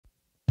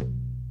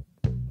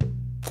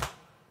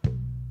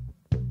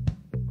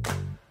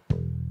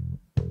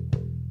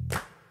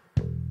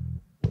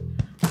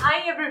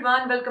Hi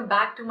everyone, welcome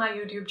back to my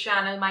YouTube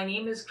channel. My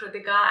name is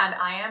Kritika and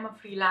I am a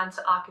freelance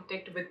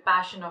architect with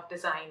passion of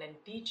design and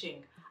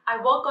teaching. I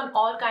work on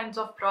all kinds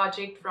of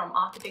projects from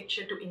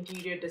architecture to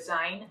interior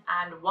design,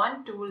 and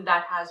one tool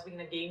that has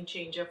been a game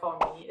changer for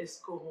me is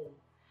COOHOM.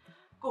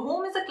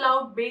 COOHOM is a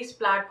cloud-based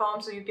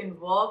platform so you can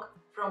work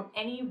from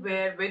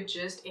anywhere with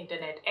just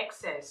internet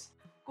access.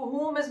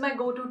 COOHOM is my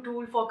go-to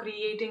tool for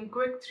creating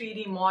quick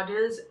 3D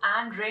models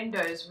and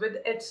renders with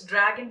its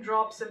drag and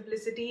drop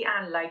simplicity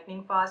and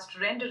lightning fast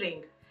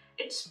rendering.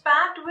 It's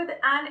packed with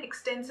an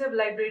extensive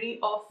library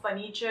of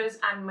furnitures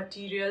and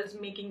materials,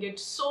 making it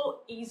so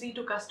easy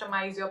to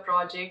customize your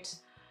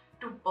projects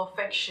to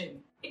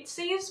perfection. It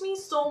saves me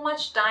so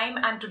much time,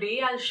 and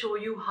today I'll show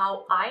you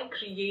how I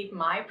create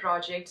my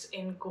projects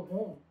in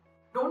COOHOM.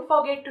 Don't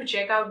forget to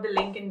check out the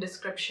link in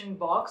description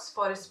box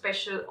for a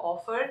special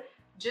offer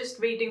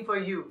just waiting for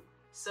you.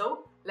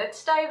 So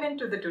let's dive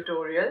into the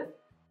tutorial.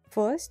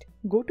 First,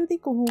 go to the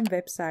COOHOM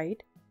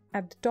website.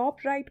 At the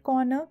top right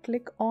corner,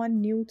 click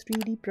on New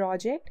 3D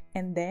Project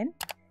and then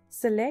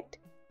select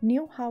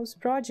New House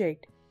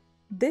Project.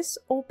 This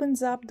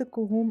opens up the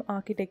COOHOM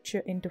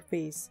architecture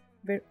interface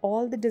where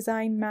all the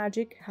design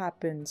magic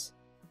happens.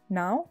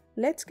 Now,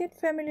 let's get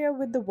familiar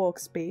with the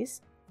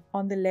workspace.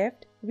 On the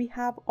left, we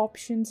have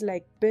options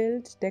like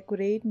Build,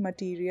 Decorate,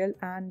 Material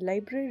and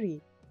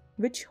Library,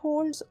 which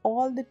holds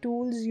all the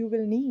tools you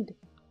will need: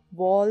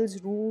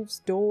 walls, roofs,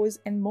 doors,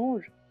 and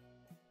more.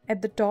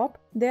 At the top,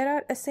 there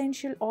are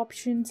essential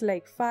options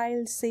like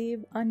File,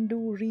 Save,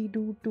 Undo,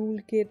 Redo,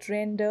 Toolkit,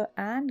 Render,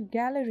 and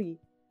Gallery.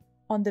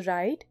 On the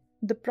right,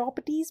 the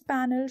Properties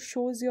panel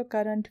shows your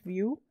current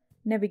view,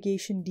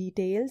 navigation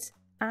details,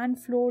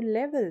 and floor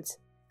levels.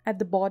 At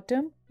the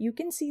bottom, you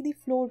can see the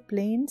floor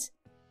planes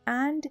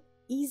and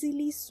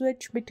easily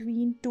switch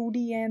between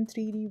 2D and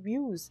 3D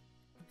views.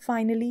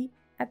 Finally,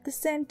 at the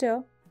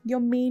center, your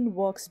main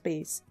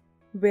workspace,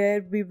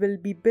 where we will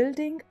be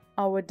building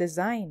our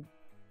design.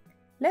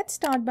 Let's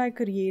start by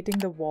creating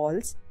the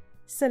walls.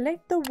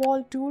 Select the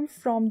wall tool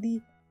from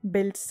the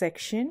Build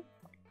section.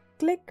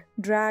 Click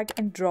Drag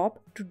and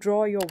Drop to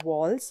draw your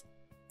walls,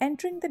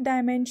 entering the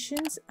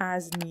dimensions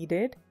as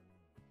needed.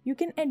 You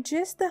can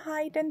adjust the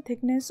height and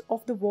thickness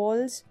of the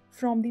walls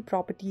from the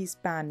Properties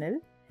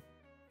panel.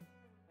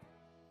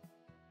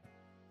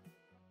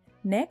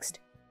 Next,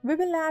 we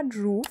will add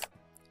roof.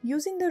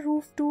 Using the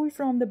Roof tool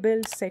from the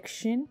Build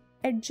section,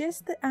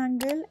 adjust the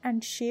angle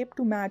and shape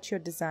to match your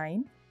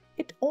design.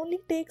 It only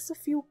takes a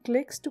few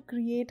clicks to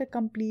create a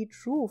complete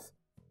roof.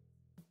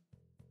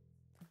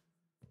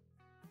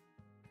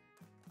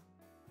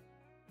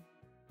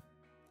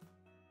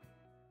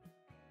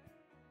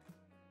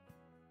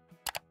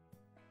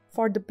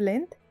 For the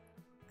plinth,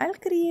 I'll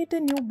create a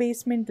new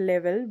basement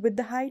level with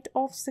the height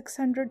of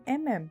 600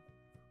 mm.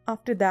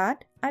 After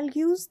that, I'll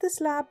use the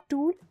Slab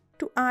tool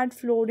to add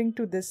flooring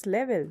to this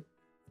level.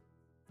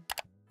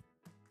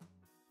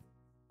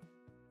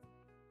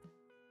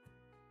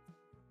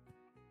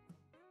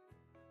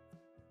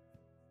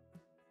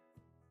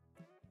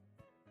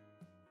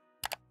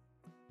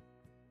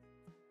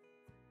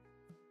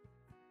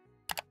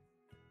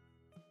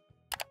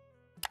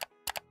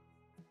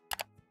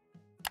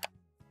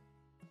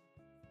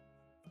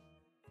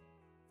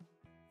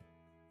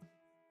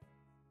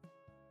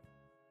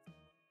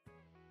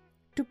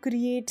 To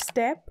create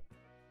step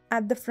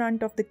at the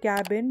front of the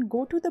cabin,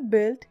 go to the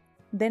Build,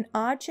 then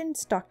Arch and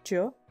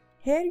Structure.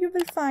 Here you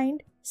will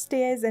find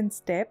stairs and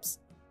steps.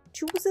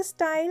 Choose a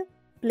style,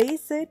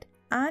 place it,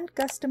 and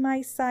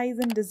customize size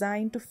and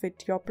design to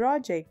fit your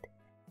project.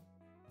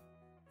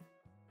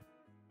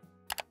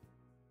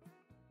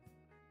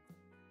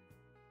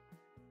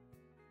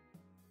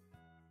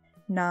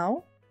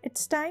 Now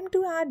it's time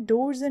to add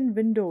doors and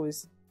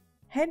windows.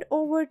 Head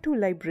over to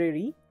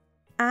Library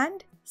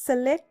and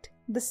select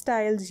the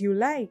styles you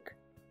like.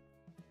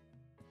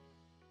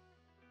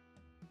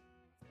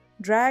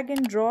 Drag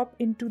and drop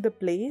into the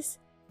place.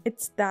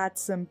 It's that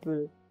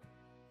simple.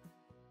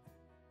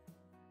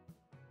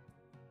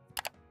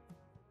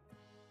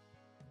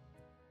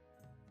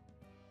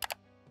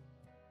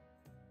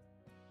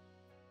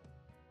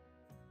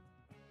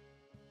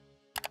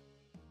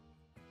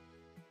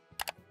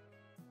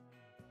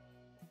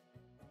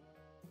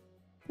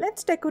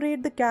 Let's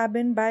decorate the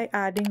cabin by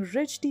adding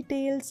rich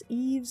details,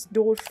 eaves,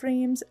 door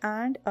frames,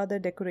 and other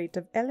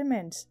decorative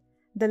elements.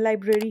 The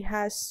library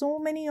has so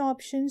many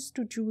options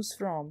to choose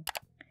from.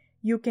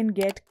 You can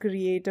get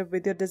creative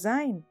with your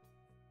design.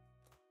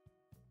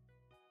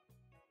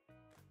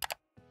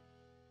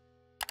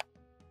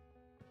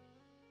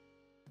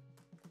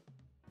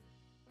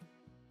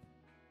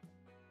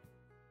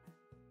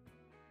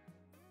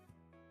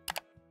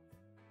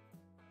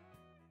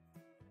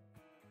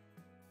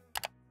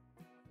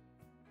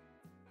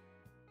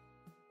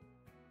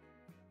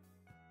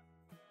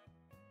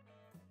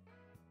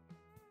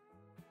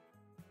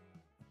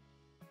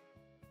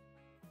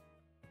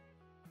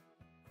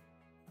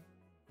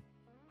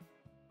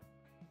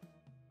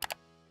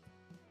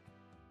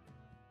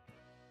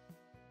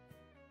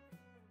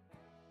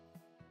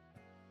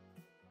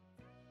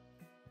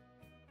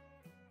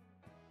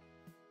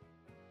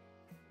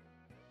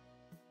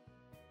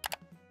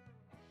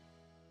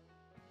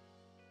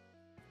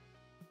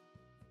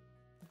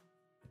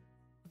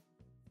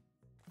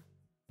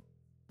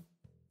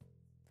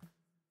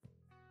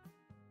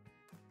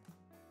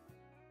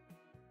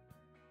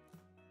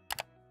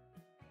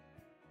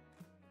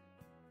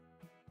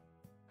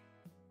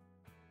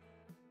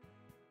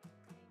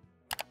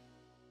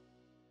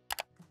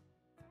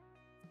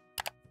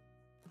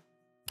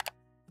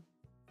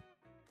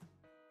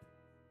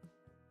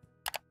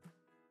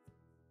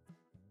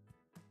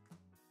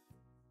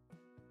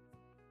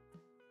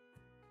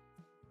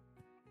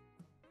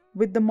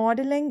 With the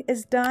modeling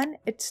is done,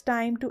 it's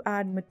time to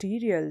add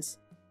materials.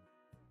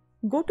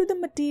 Go to the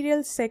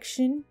materials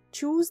section,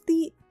 choose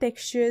the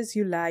textures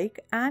you like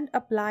and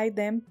apply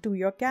them to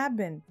your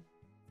cabin.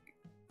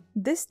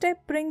 This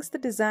step brings the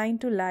design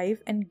to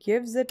life and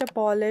gives it a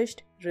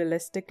polished,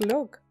 realistic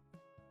look.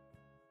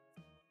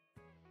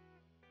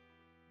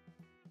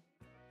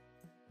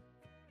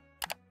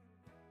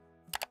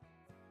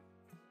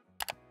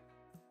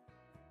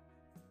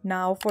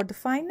 Now for the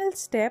final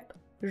step,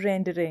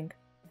 rendering.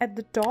 At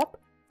the top,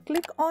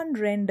 click on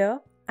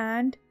Render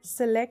and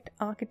select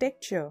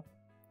Architecture.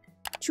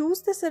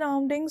 Choose the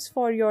surroundings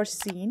for your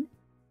scene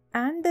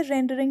and the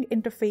rendering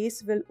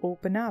interface will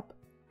open up.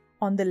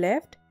 On the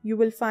left, you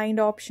will find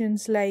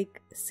options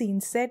like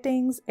Scene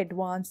Settings,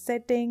 Advanced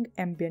Setting,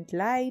 Ambient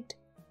Light.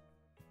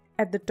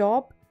 At the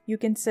top, you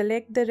can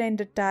select the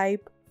render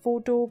type,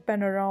 photo,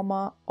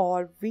 panorama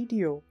or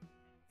video.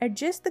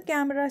 Adjust the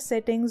camera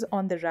settings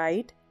on the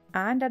right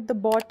and at the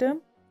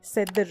bottom,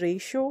 set the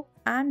ratio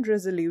and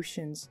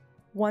resolutions.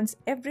 Once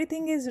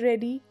everything is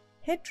ready,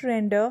 hit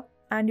render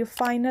and your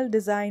final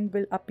design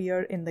will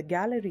appear in the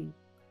gallery.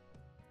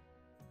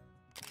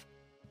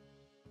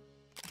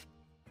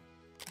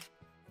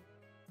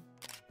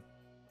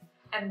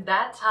 And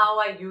that's how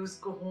I use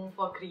COOHOM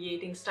for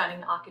creating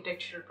stunning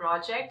architectural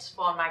projects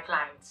for my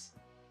clients.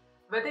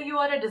 Whether you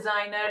are a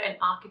designer, an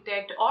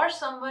architect, or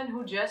someone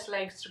who just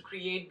likes to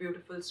create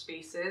beautiful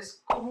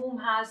spaces,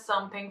 COOHOM has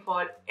something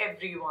for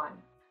everyone.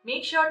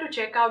 Make sure to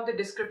check out the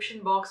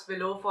description box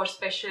below for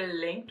special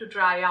link to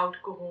try out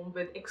COOHOM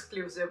with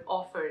exclusive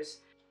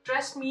offers.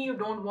 Trust me, you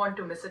don't want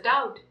to miss it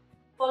out.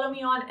 Follow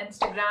me on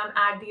Instagram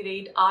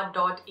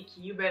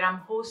 @art.icky where I'm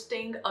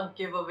hosting a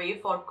giveaway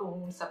for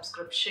COOHOM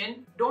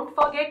subscription. Don't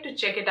forget to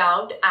check it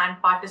out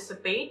and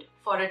participate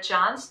for a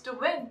chance to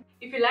win.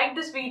 If you like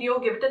this video,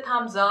 give it a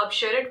thumbs up,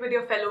 share it with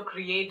your fellow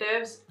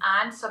creatives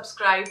and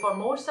subscribe for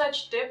more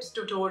such tips,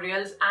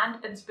 tutorials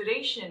and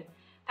inspiration.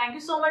 Thank you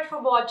so much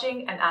for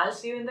watching and I'll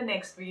see you in the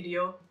next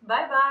video.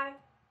 Bye bye.